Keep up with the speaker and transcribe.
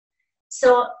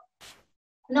So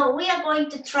no, we are going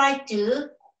to try to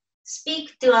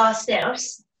speak to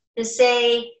ourselves to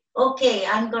say, okay,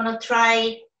 I'm going to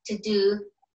try to do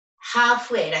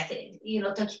halfway, like,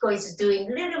 Tokiko is doing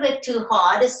a little bit too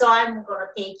hard, so I'm going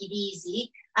to take it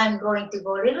easy. I'm going to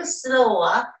go a little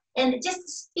slower and just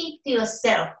speak to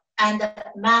yourself and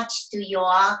match to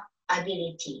your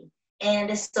ability.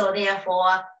 And so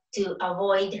therefore, to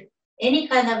avoid any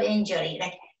kind of injury,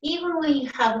 like even when you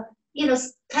have,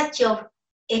 touch of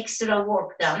extra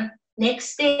work done,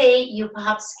 next day you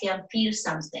perhaps can feel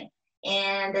something.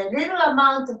 And a little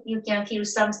amount of you can feel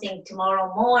something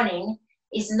tomorrow morning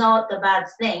is not a bad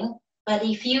thing. But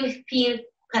if you feel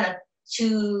kind of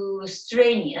too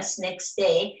strenuous next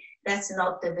day, that's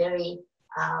not a very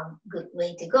good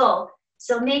way to go.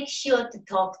 So make sure to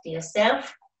talk to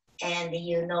yourself, and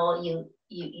you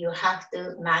have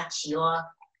to match your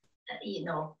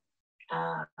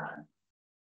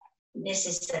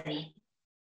necessary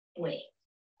way.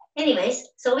 Anyways,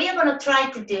 so we are going to try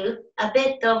to do a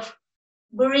bit of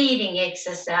breathing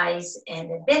exercise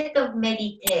and a bit of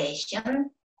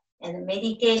meditation. And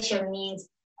meditation means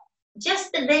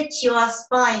just let your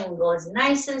spine go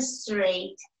nice and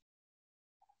straight,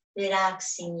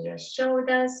 relaxing your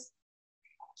shoulders,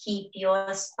 keep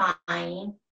your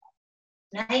spine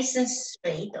nice and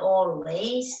straight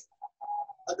always.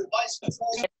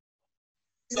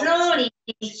 Slowly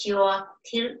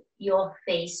tilt your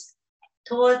face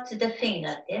towards the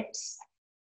fingertips.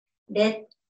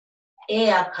 Let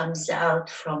air comes out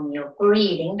from your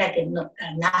breathing like a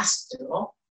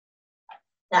nostril.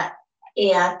 That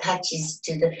air touches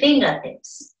to the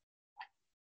fingertips.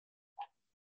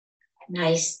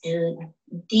 Nice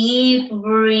deep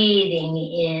breathing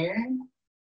in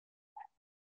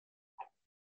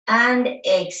and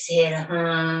exhale.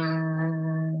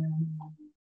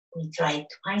 We try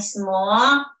twice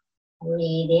more.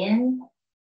 Breathe in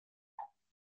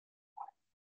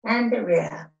and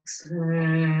relax. A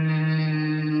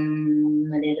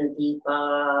little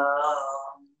deeper.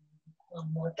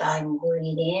 One more time,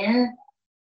 breathe in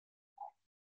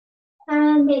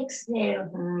and exhale.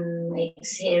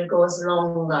 Exhale goes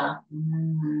longer.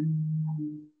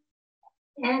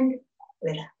 And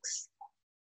relax.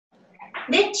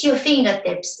 Let your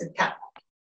fingertips tap.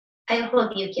 I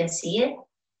hope you can see it.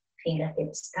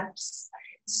 Fingertips taps.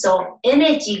 So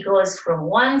energy goes from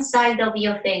one side of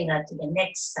your finger to the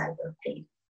next side of the finger.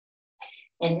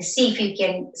 And see if you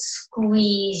can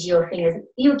squeeze your fingers.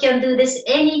 You can do this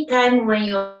anytime when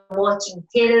you're watching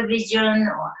television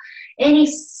or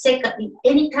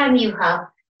anytime you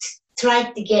have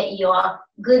tried to get your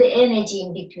good energy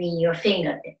in between your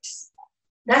fingertips.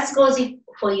 That goes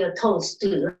for your toes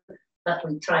too, but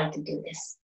we try to do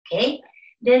this, okay?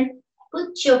 Then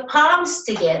put your palms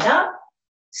together,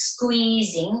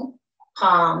 squeezing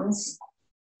palms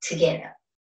together.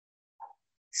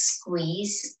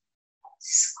 Squeeze,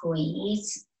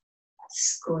 squeeze,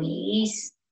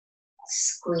 squeeze,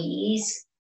 squeeze,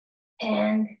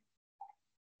 and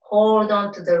hold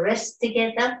on to the wrist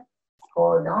together.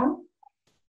 Hold on,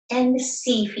 and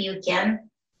see if you can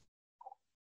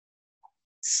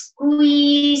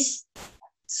squeeze,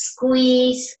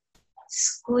 squeeze,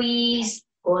 squeeze,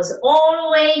 goes all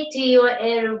the way to your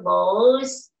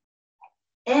elbows.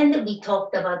 And we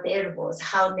talked about the elbows,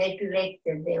 how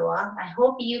neglected they were. I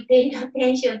hope you paid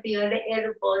attention to your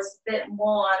elbows a bit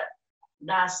more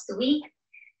last week.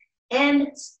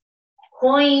 And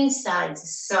coincide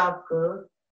circle,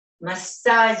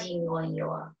 massaging on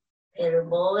your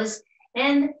elbows,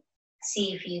 and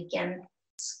see if you can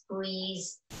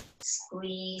squeeze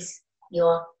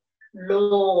your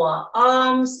lower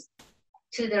arms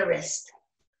to the wrist.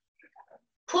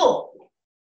 Pull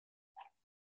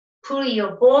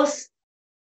your both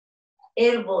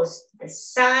elbows to the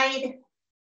side.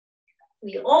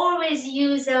 We always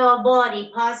use our body,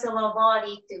 parts of our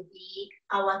body, to be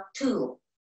our tool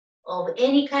of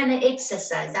any kind of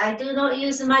exercise. I do not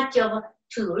use much of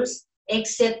tools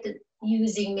except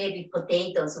using maybe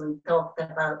potatoes we talked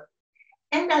about.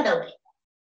 Another way.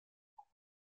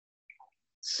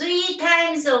 3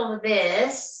 times of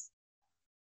this.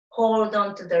 Hold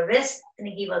on to the wrist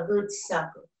and give a good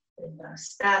circle. We're going to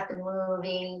start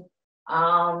moving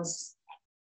arms.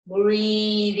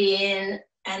 Breathe in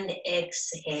and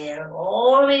exhale.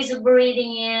 Always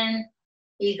breathing in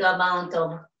big amount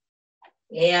of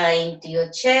air into your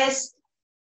chest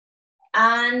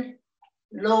and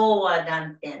lower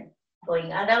than 10.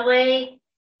 Going other way,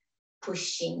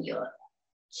 pushing your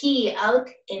ki out,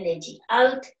 energy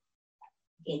out,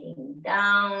 getting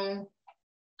down,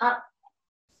 up.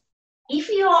 If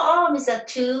your arms are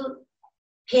too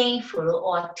painful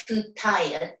or too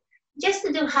tired, just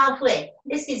to do halfway.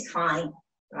 This is fine,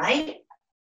 right?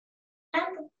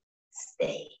 And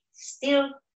stay. Still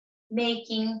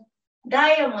making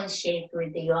diamond shape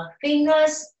with your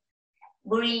fingers,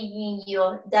 bringing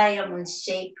your diamond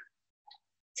shape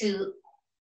to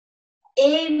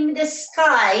aim the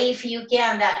sky, if you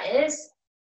can, that is,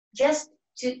 just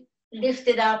to lift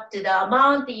it up to the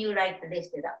amount you like to lift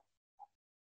it up.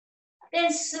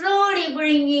 Then slowly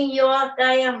bringing your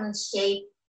diamond shape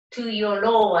to your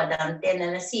lower danten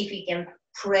and see if you can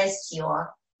press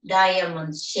your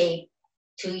diamond shape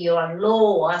to your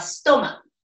lower stomach.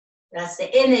 That's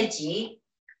the energy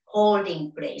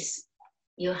holding place.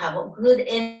 You have a good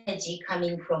energy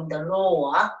coming from the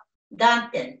lower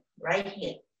danten, right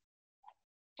here.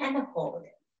 And hold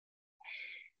it.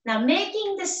 Now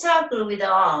making the circle with the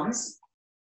arms,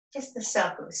 just the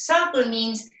circle. Circle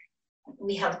means,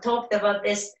 we have talked about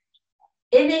this,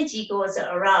 energy goes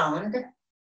around,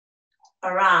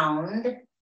 around,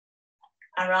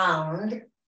 around.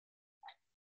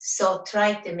 So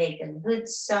try to make a good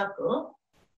circle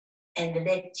and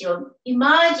let your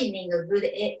imagining a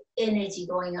good energy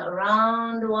going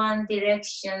around one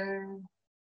direction,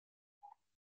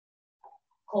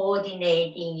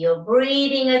 coordinating your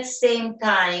breathing at the same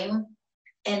time,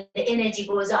 and the energy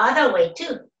goes the other way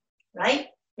too, right?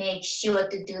 Make sure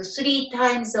to do 3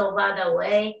 times of other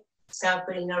way,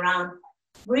 circling around,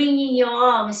 bringing your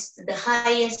arms to the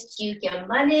highest you can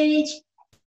manage,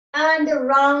 and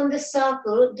around the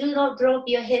circle. Do not drop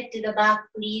your head to the back,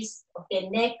 please. Okay,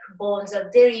 neck bones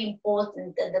are very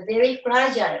important and they're very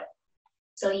fragile.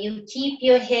 So you keep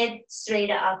your head straight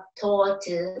up toward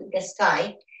to the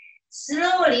sky,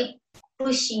 slowly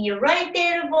pushing your right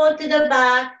elbow to the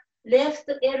back, left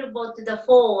elbow to the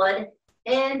forward,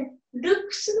 and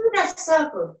look through the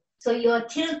circle. So you're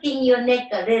tilting your neck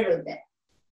a little bit.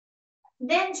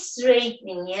 Then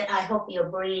straightening it. I hope you're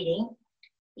breathing.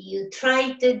 You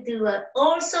try to do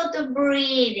all sort of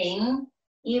breathing.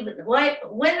 Even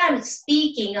when I'm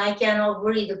speaking, I cannot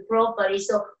breathe properly,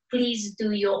 so please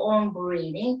do your own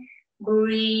breathing.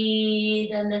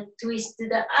 Breathe and twist to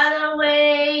the other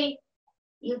way.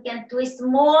 You can twist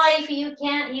more if you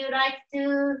like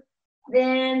to.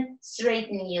 Then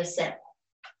straighten yourself.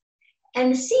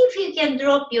 And see if you can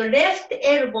drop your left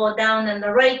elbow down and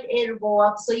the right elbow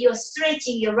up, so you're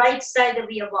stretching your right side of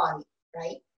your body,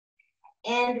 right?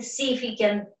 And see if you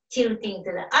can tilting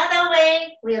to the other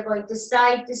way. We are going to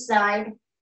side to side,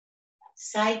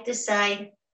 side to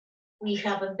side. We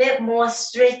have a bit more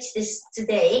stretch this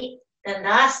today than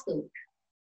last week.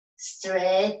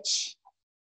 Stretch,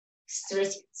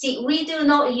 stretch. See, we do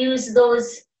not use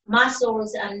those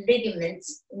muscles and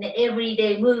ligaments in the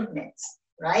everyday movements,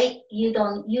 right? You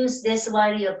don't use this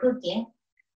while you're cooking.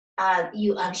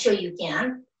 I'm sure you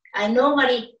can. I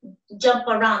normally jump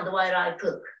around while I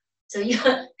cook. So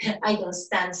I don't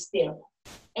stand still.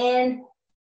 And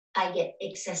I get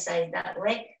exercise that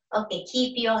way. Okay,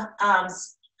 keep your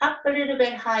arms up a little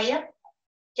bit higher,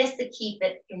 just to keep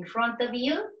it in front of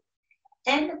you,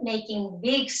 and making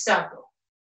big circle.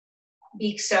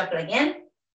 Big circle again.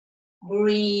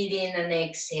 Breathe in and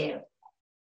exhale.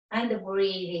 And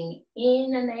breathing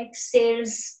in and exhale,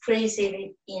 place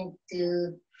it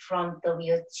into front of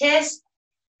your chest.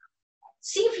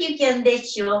 See if you can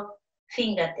let your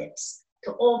fingertips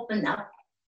to open up,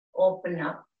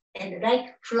 and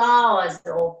like flowers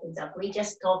opens up. We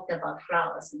just talked about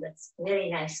flowers, and that's very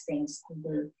nice things to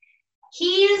do.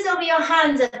 Heels of your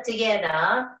hands are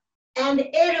together, and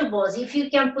elbows, if you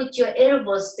can put your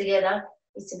elbows together,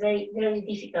 it's very, very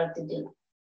difficult to do.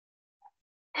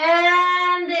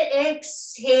 And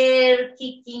exhale,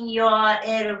 kicking your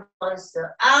elbows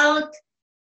out.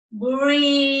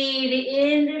 Breathe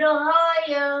in a little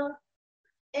higher.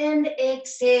 And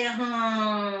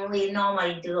exhale. We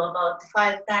normally do about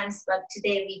 5 times, but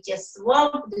today we just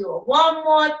want to do one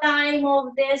more time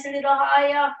of this a little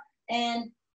higher. And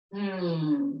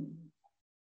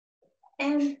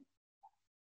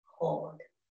hold.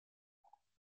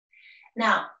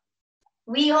 Now,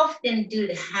 we often do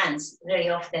the hands very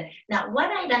often. Now,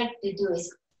 what I like to do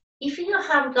is, if you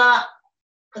have got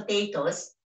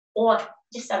potatoes, or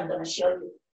just I'm going to show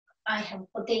you. I have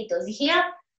potatoes here.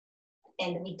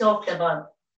 And we talked about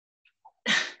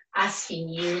asking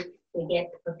you to get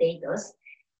potatoes.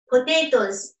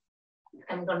 Potatoes,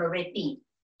 I'm going to repeat.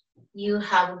 You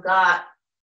have got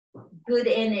good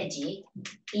energy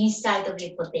inside of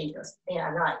your potatoes. They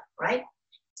are alive, right?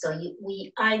 So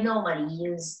I normally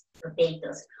use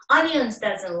potatoes. Onions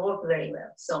doesn't work very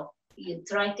well. So you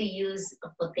try to use a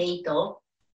potato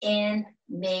and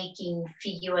making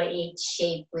figure 8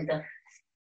 shape with the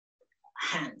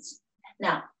hands.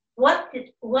 Now, what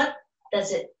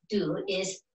does it do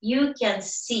is you can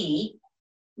see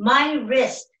my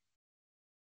wrist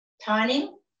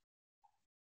turning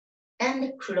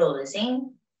and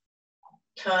closing,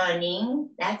 turning,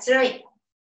 that's right,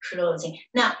 closing.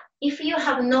 Now, if you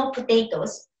have no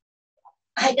potatoes,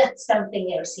 I got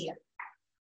something else here.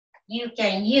 You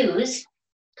can use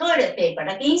toilet paper.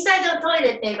 Like inside the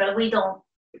toilet paper, you don't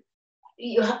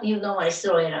want to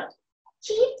throw it out.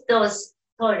 Keep those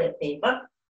toilet paper,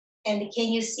 and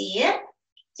can you see it?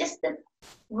 Just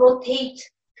rotate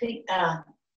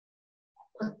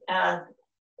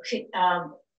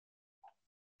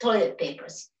toilet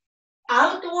papers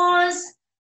outwards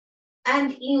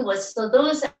and inwards. So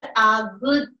those are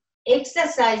good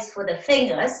exercise for the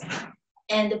fingers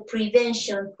and the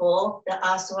prevention for the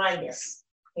arthritis.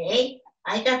 Okay,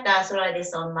 I got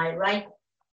arthritis on my right.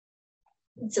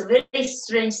 It's a very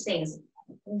strange thing.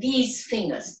 These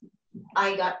fingers,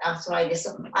 I got arthritis.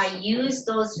 So I use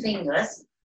those fingers,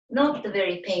 not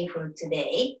very painful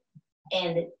today,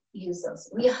 and use those.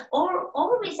 We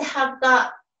always have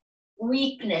got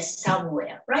weakness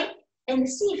somewhere, right? And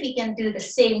see if we can do the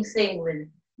same thing with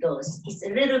those. It's a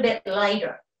little bit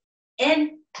lighter.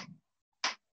 And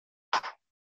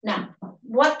now,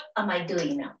 what am I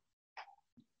doing now?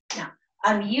 Now,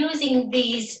 I'm using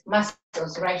these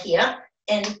muscles right here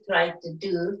and try to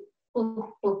do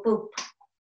poop, poop, poop.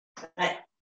 Right,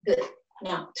 good.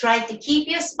 Now, try to keep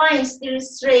your spine still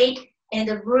straight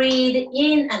and breathe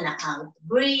in and out.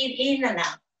 Breathe in and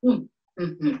out.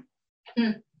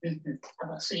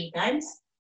 About 3 times.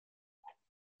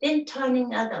 Then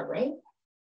turning other way.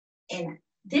 And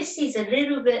this is a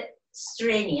little bit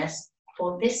strenuous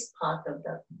for this part of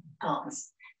the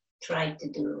arms. Try to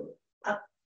do up,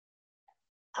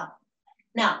 up.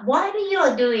 Now, while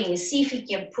you're doing, see if you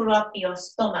can pull up your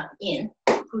stomach in,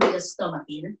 pull your stomach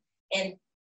in, and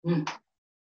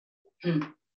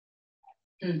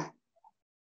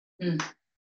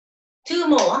 2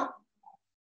 more.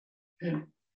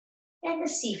 And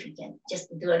see if you can just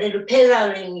do a little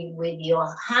pedaling with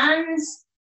your hands.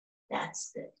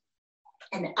 That's good.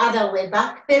 And the other way,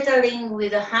 back pedaling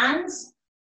with the hands.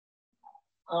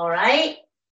 All right.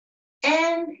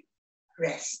 And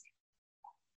rest.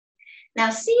 Now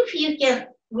see if you can,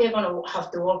 we're going to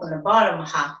have to work on the bottom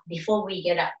half before we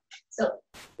get up. So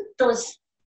put those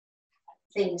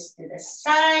things to the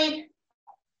side.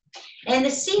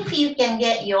 And see if you can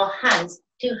get your hands,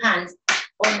 2 hands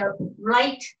on the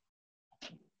right,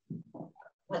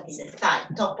 what is it, thigh,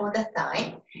 top of the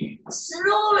thigh.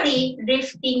 Slowly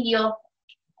lifting your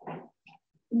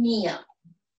knee up.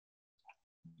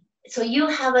 So you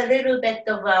have a little bit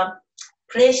of a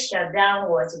pressure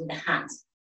downwards with the hands.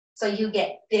 So you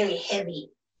get very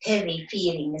heavy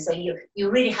feeling. So you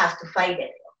really have to fight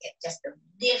it. Okay, just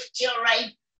lift your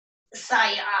right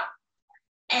thigh up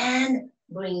and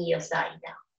bring your thigh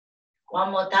down.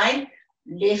 One more time,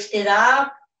 lift it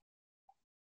up.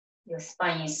 Your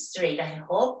spine is straight, I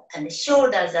hope, and the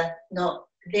shoulders are not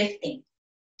lifting.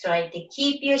 Try to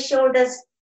keep your shoulders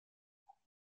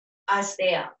as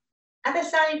they are. Other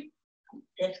side,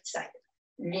 left side.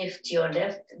 Lift your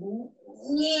left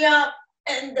knee up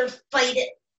and fight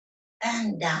it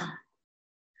and down.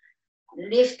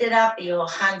 Lift it up, your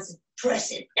hands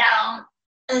press it down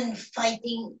and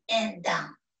fighting and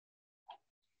down.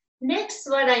 Next,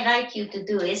 what I like you to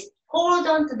do is hold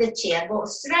on to the chair, go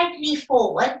slightly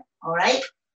forward, all right?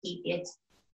 Keep your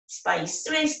spine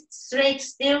straight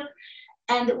still.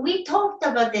 And we talked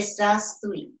about this last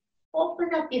week.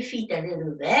 Open up your feet a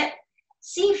little bit.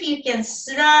 See if you can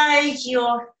slide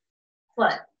your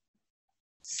foot.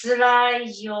 Slide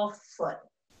your foot.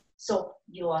 So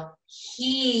your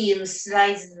heel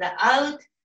slides out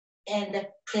and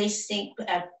pressing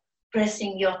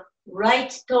your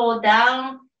right toe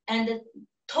down, and the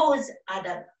toes are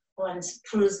the ones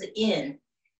pulls in,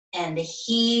 and the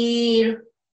heel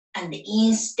and the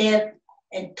instep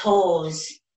and toes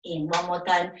in. One more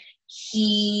time,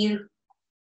 heel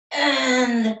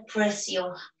and press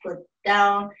your foot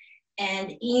down,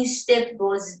 and instep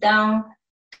goes down,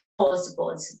 toes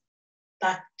goes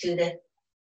back to the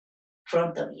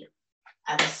front of you.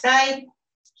 Other side,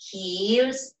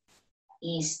 heels,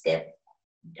 instep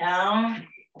down.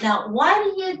 Now,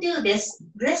 while you do this,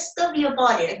 rest of your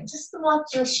body, just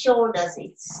watch your shoulders,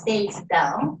 it stays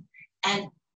down. And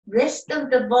rest of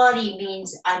the body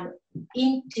means I'm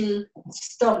into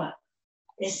stomach.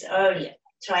 This earlier,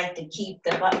 try to keep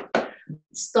the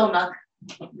stomach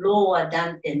lower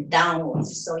than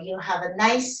downwards. So you have a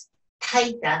nice,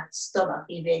 tighter stomach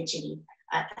eventually.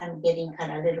 I'm getting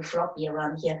kind of a little floppy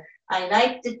around here. I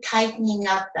like to tightening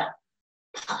up the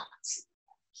parts.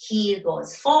 Heel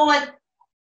goes forward,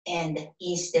 And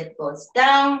instep goes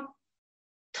down,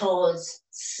 toes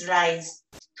slides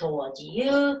towards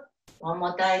you. One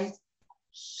more time,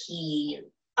 heel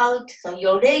out. So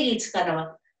your leg is kind of,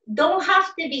 don't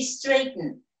have to be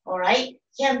straightened, all right?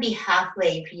 Can be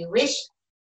halfway if you wish.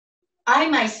 I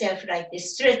myself like to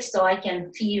stretch so I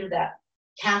can feel the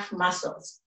calf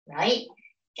muscles, right?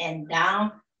 And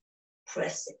down,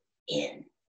 press it in.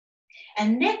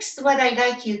 And next, what I'd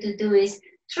like you to do is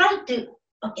try to,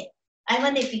 okay, I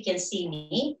wonder if you can see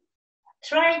me.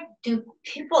 Try to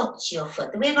pivot your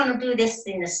foot. We're going to do this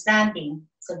in a standing,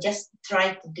 so just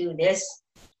try to do this.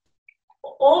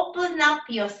 Open up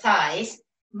your thighs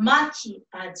much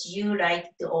as you like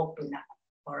to open up,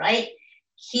 all right?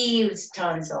 Heels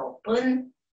turns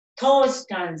open, toes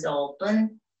turns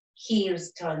open,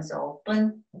 heels turns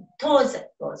open, toes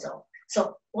goes open.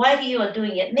 So while you are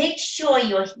doing it, make sure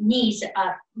your knees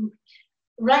are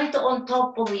right on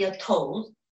top of your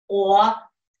toes or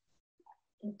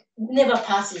never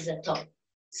passes the toe.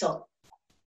 So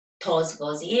toes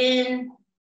goes in,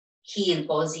 heel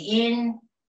goes in,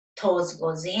 toes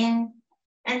goes in,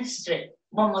 and straight.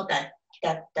 One more time.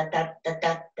 Da, da, da, da,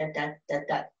 da, da, da, da,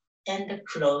 da. And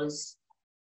close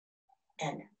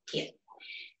and here.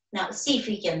 Now see if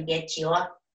you can get your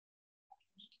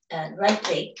right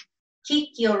leg. Kick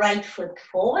your right foot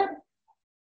forward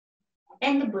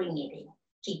and bring it in.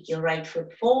 Kick your right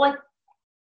foot forward,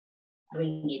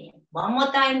 bring it in. One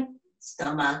more time.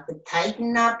 Stomach,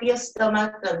 tighten up your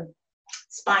stomach and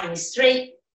spine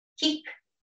straight. Kick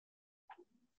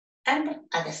and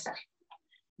other side.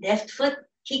 Left foot,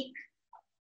 kick,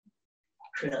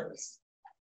 close.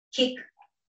 Kick,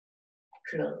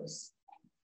 close,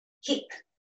 kick,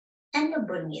 and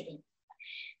bring it in.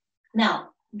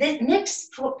 Now, the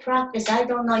next practice, I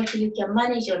don't know if you can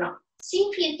manage or not. See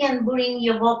if you can bring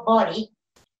your body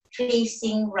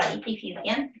facing right, if you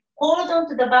can. Hold on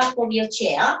to the back of your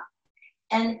chair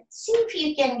and see if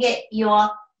you can get your,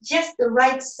 just the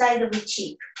right side of the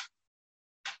cheek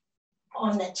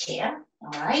on the chair,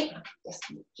 all right? Just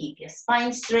keep your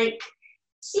spine straight.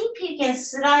 See if you can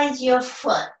slide your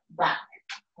foot back.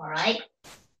 All right,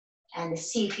 and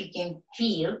see if you can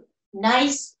feel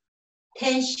nice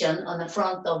tension on the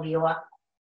front of your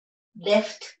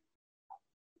left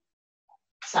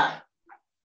side.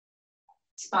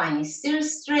 Spine is still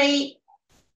straight,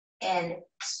 and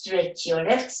stretch your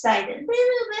left side a little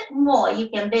bit more. You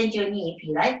can bend your knee if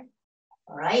you like,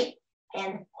 all right,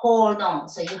 and hold on.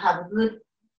 So you have good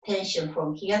tension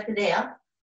from here to there,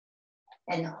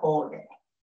 and hold it.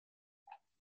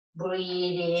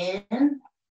 Breathe in.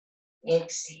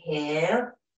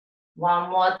 Exhale.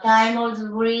 One more time of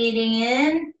breathing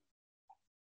in.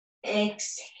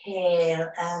 Exhale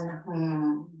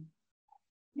and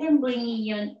Then bringing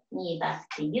your knee back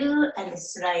to you and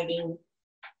sliding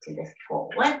to the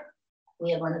forward.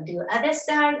 We are going to do other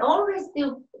side. Always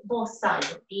do both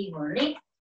sides evenly.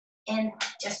 And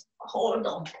just hold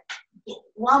on.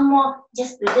 One more,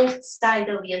 just the left side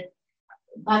of your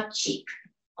butt cheek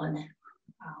on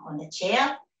the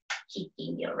chair.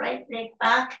 Kicking your right leg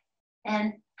back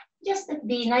and just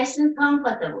be nice and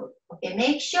comfortable. Okay,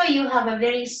 make sure you have a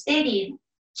very steady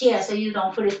chair so you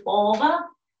don't flip over.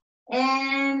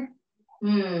 And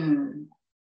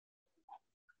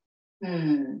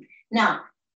Now,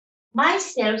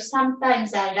 myself,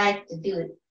 sometimes I like to do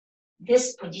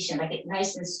this position, like it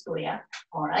nice and square,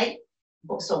 all right?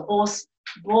 So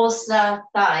both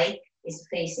thigh is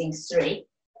facing straight.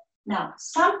 Now,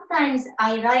 sometimes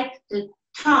I like to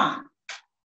turn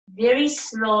very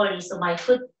slowly, so my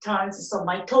foot turns, so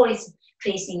my toe is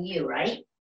facing you, right?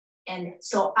 And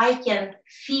so I can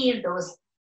feel those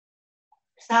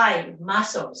thigh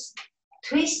muscles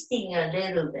twisting a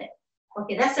little bit.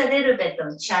 Okay, that's a little bit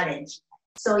of a challenge.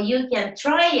 So you can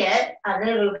try it a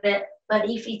little bit, but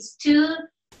if it's too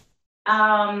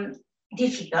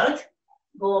difficult,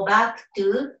 go back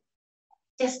to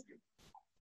just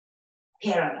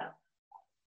parallel.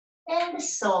 And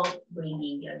so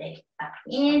bringing your leg back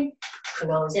in,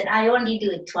 close it. I only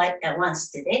do it twice at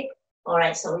once today. All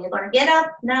right, so we're gonna get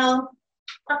up now.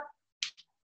 Up,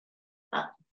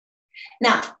 up.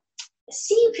 Now,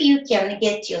 see if you can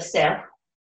get yourself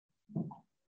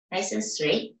nice and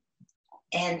straight.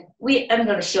 And I'm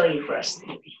gonna show you first.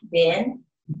 Then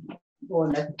go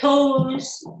on the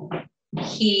toes,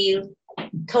 heel,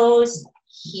 toes,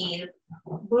 heel,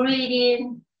 breathe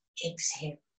in,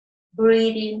 exhale.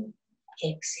 Breathe in,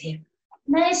 exhale.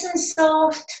 Nice and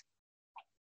soft.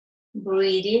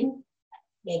 Breathe in,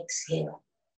 exhale.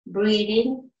 Breathe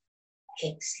in,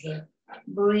 exhale.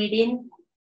 Breathe in,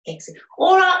 exhale.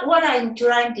 Or what I'm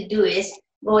trying to do is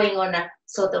going on a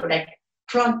sort of like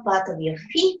front part of your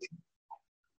feet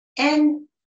and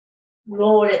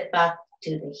roll it back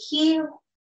to the heel.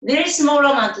 Very small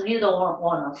amount, you don't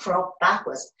want to flop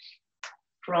backwards.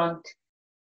 Front,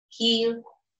 heel,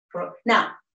 front.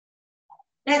 Now,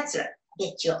 that's right.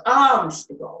 Get your arms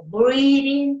to go. Breathe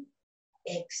in,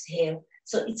 exhale.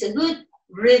 So it's a good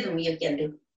rhythm you can do.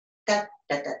 Ta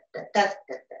ta ta ta ta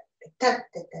ta ta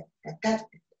ta ta ta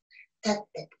ta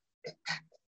ta.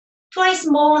 Twice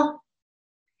more.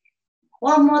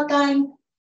 One more time.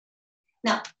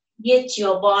 Now, get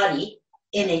your body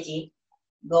energy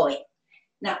going.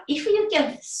 Now, if you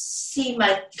can see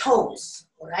my toes,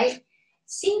 all right?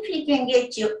 See if you can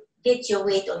get your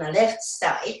weight on the left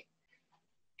side.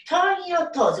 Turn your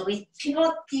toes, we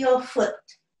pivot your foot,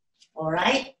 all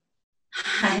right?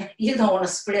 You don't want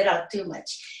to spread out too much.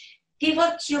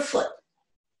 Pivot your foot.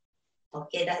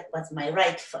 Okay, that was my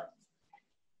right foot.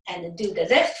 And do the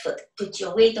left foot. Put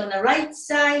your weight on the right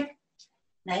side,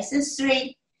 nice and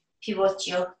straight. Pivot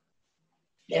your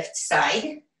left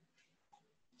side.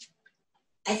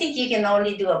 I think you can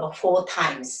only do about 4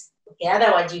 times. Okay,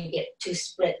 otherwise you get too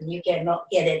spread and you cannot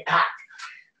get it back.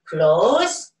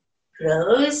 Close,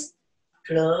 close,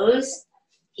 close.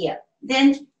 Here.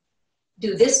 Then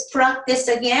do this practice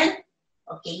again.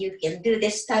 Okay, you can do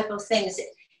this type of things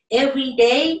every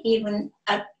day, even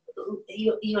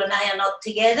you and I are not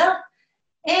together.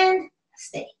 And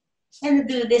stay. And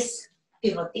do this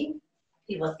pivoting,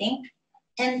 pivoting,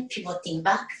 and pivoting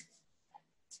back.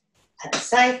 Other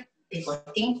side.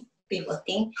 Pivoting,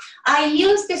 pivoting. I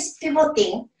use this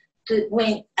pivoting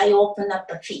when I open up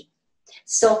the feet.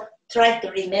 So try to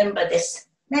remember this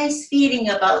nice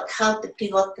feeling about how to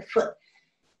pivot the foot.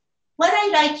 What I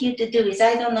like you to do is,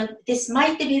 I don't know, this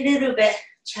might be a little bit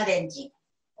challenging.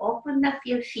 Open up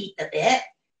your feet a bit,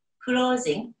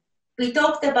 closing. We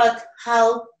talked about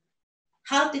how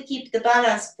to keep the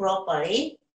balance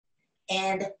properly,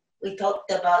 and we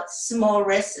talked about small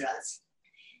wrestlers.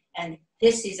 And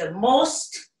this is the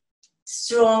most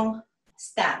strong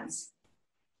stance.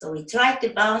 So we try to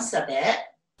bounce a bit.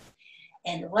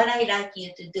 And what I like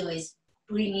you to do is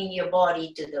bringing your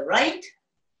body to the right,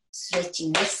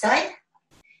 stretching this side,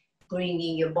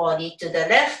 bringing your body to the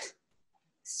left,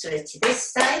 stretch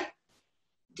this side.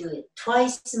 Do it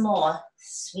twice more,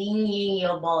 swinging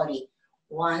your body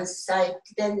one side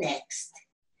to the next.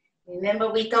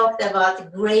 Remember we talked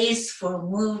about graceful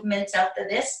movements after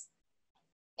this?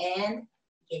 And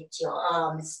get your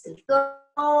arms to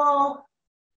go,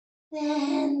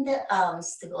 and the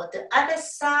arms to go to the other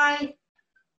side,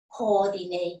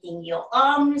 coordinating your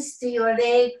arms to your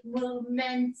leg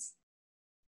movements,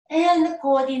 and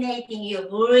coordinating your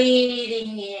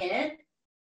breathing in,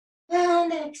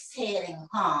 and exhaling.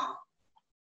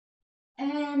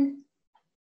 And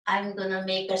I'm gonna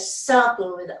make a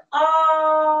circle with the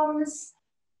arms,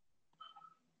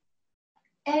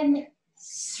 and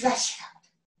stretch out.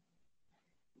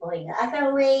 Going the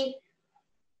other way,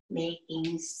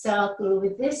 making circle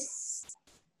with this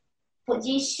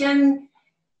position,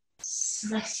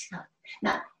 stretch out.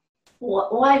 Now,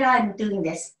 while I'm doing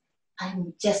this,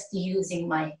 I'm just using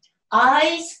my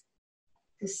eyes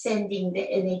to sending the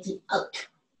energy out.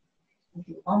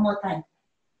 One more time.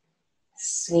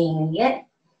 Swing it,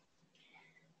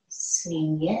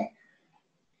 swing it,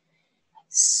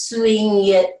 swing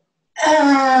it,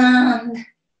 and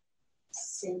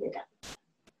send it up.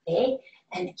 Okay,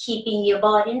 and keeping your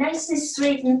body nice and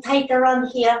straight and tight around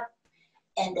here,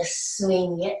 and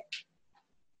swing it.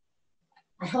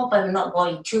 I hope I'm not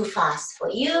going too fast for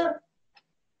you.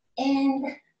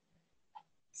 And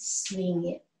swing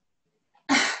it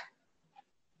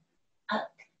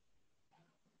up.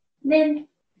 Then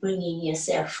bringing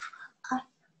yourself up.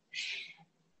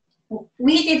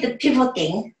 We did the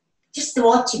pivoting. Just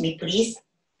watch me, please.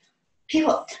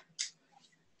 Pivot.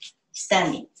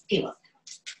 Standing, pivot.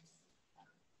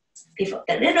 Pivot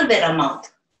a little bit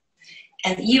amount.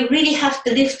 And you really have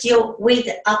to lift your weight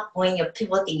up when you're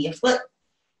pivoting your foot.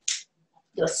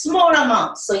 Do a small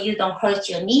amount so you don't hurt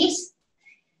your knees.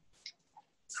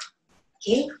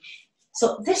 Okay,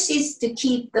 so this is to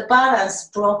keep the balance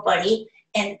properly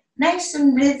and nice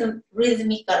and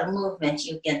rhythmical movement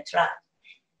you can try.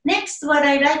 Next, what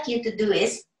I like you to do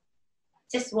is,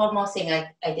 just one more thing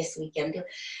I guess we can do.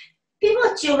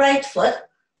 Pivot your right foot.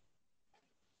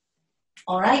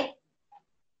 All right,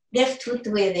 left foot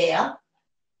way there,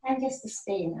 and just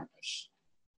stay in a push.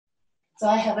 So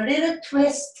I have a little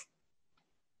twist.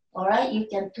 All right, you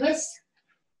can twist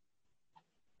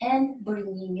and bring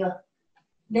in your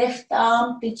left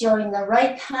arm to join the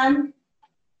right hand.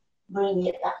 Bring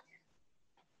it back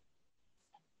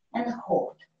and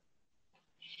hold.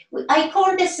 I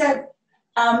call this a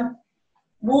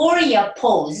warrior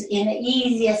pose in the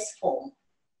easiest form.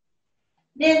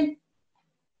 Then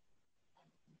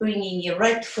bringing your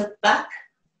right foot back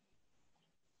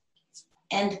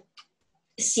and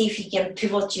see if you can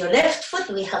pivot your left foot.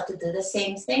 We have to do the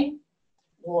same thing.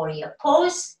 Warrior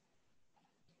pose.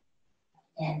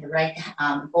 And the right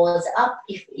arm goes up.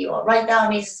 If your right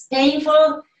arm is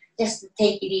painful, just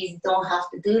take it easy. Don't have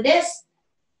to do this.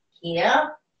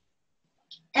 Here.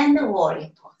 And the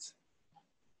warrior pose.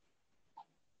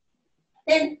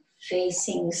 Then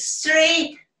facing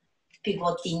straight,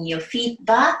 pivoting your feet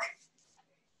back,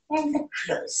 and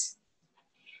close.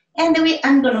 And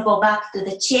I'm going to go back to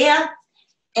the chair.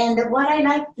 And what I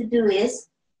like to do is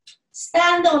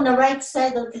stand on the right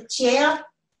side of the chair.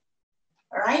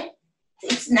 All right?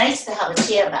 It's nice to have a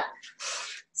chair back.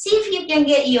 See if you can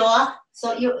get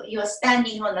so you're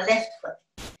standing on the left foot.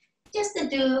 Just to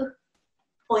do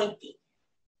pointing,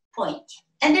 point,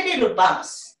 and a little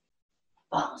bounce,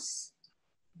 bounce,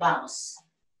 bounce,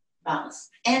 bounce,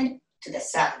 and to the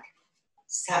side,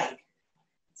 side,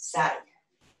 side,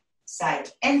 side,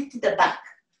 and to the back,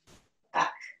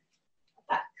 back,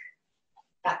 back,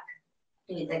 back.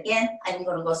 Do it again. I'm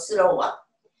going to go slower.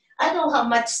 I don't have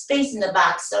much space in the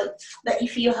back, but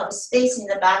if you have space in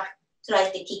the back, try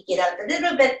to kick it out a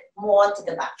little bit more to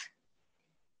the back.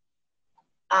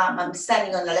 I'm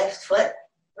standing on the left foot.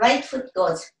 Right foot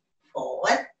goes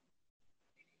forward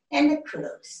and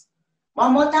close.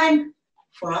 One more time,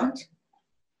 front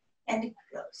and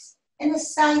close. And the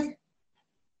side,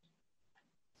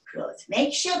 close.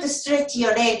 Make sure to stretch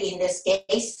your leg in this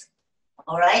case.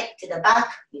 All right, to the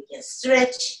back, you can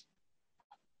stretch.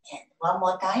 And one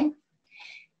more time,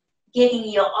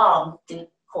 getting your arm to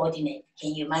coordinate.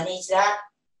 Can you manage that?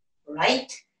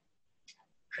 Right,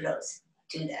 close,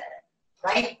 to the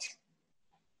right,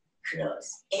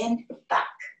 close, and back.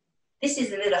 This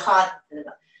is a little hard to the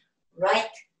back. Right,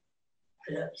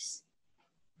 close,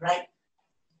 right,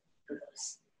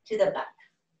 close, to the back.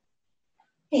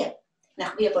 Here,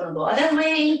 now we are going to go other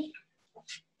way.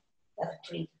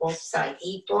 Treat both sides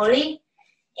equally.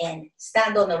 And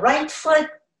stand on the right foot,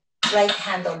 right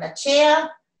hand on the chair,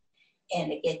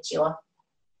 and get your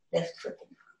left foot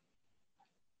in front,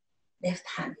 left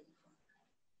hand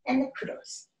in front, and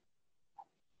close.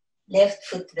 Left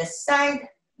foot to the side,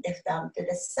 left arm to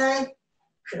the side,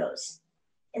 close.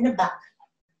 In the back.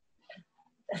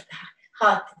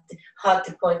 Hard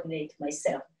to coordinate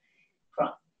myself.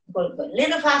 Front. Go a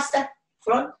little faster.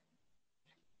 Front,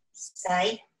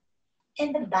 side,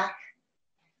 and the back.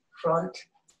 Front,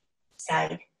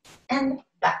 side, and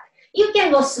back. You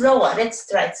can go slower. Let's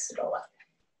try it slower.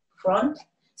 Front.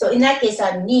 So in that case,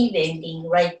 I'm knee bending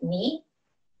right knee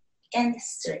and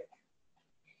straight.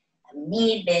 I'm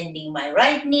knee bending my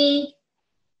right knee,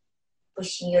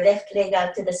 pushing your left leg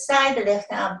out to the side, the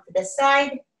left arm to the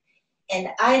side. And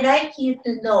I like you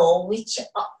to know which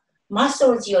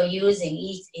muscles you're using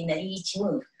in each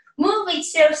move. Move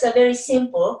itself are very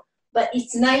simple, but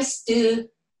it's nice to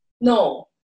know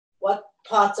what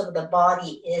parts of the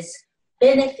body is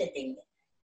benefiting.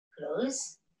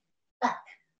 Close, back.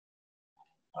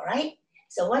 All right?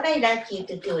 So what I like you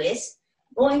to do is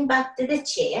going back to the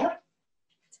chair,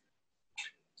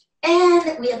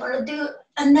 and we are going to do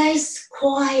a nice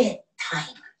quiet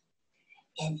time.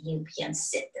 And you can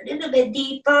sit a little bit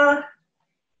deeper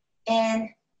and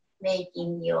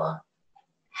making your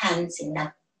hands in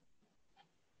a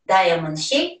diamond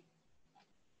shape,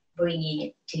 bringing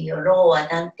it to your lower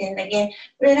dantian again,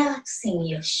 relaxing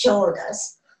your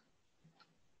shoulders,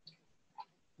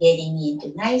 getting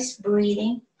into nice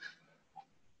breathing.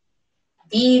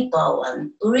 Deeper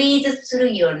one, breathe through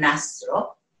your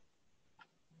nostril.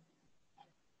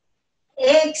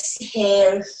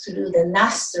 Exhale through the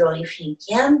nostril if you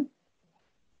can.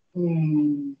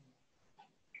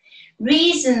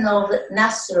 Reason of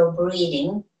nostril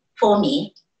breathing for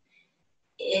me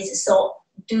is so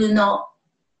do not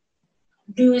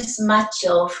lose much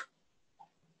of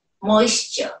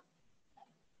moisture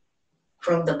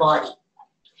from the body.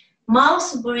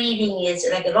 Mouth breathing is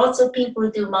like lots of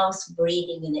people do mouth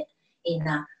breathing in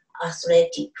an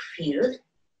athletic field.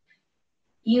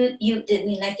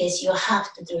 In that case, you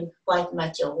have to drink quite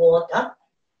much of water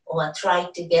or try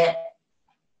to get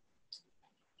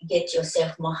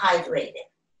yourself more hydrated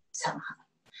somehow.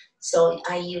 So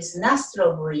I use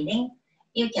nostril breathing.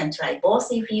 You can try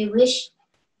both if you wish.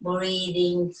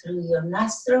 Breathing through your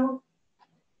nostril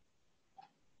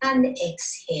and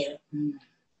exhale.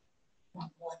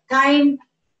 One more time.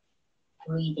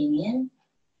 Breathing in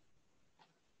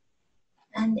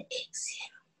and exhale.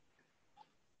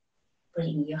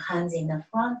 Bring your hands in the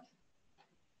front.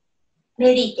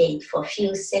 Meditate for a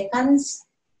few seconds.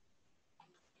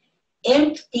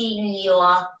 emptying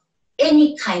your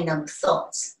any kind of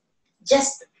thoughts.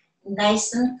 Just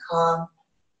nice and calm,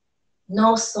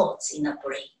 no thoughts in the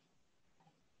brain.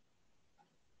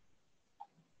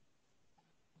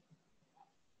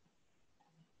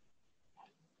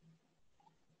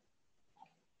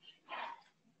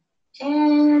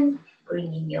 And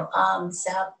bringing your arms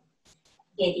up,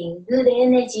 getting good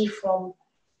energy from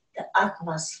the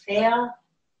atmosphere,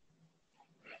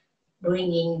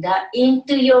 bringing that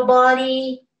into your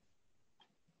body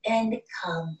and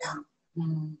calm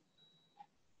down.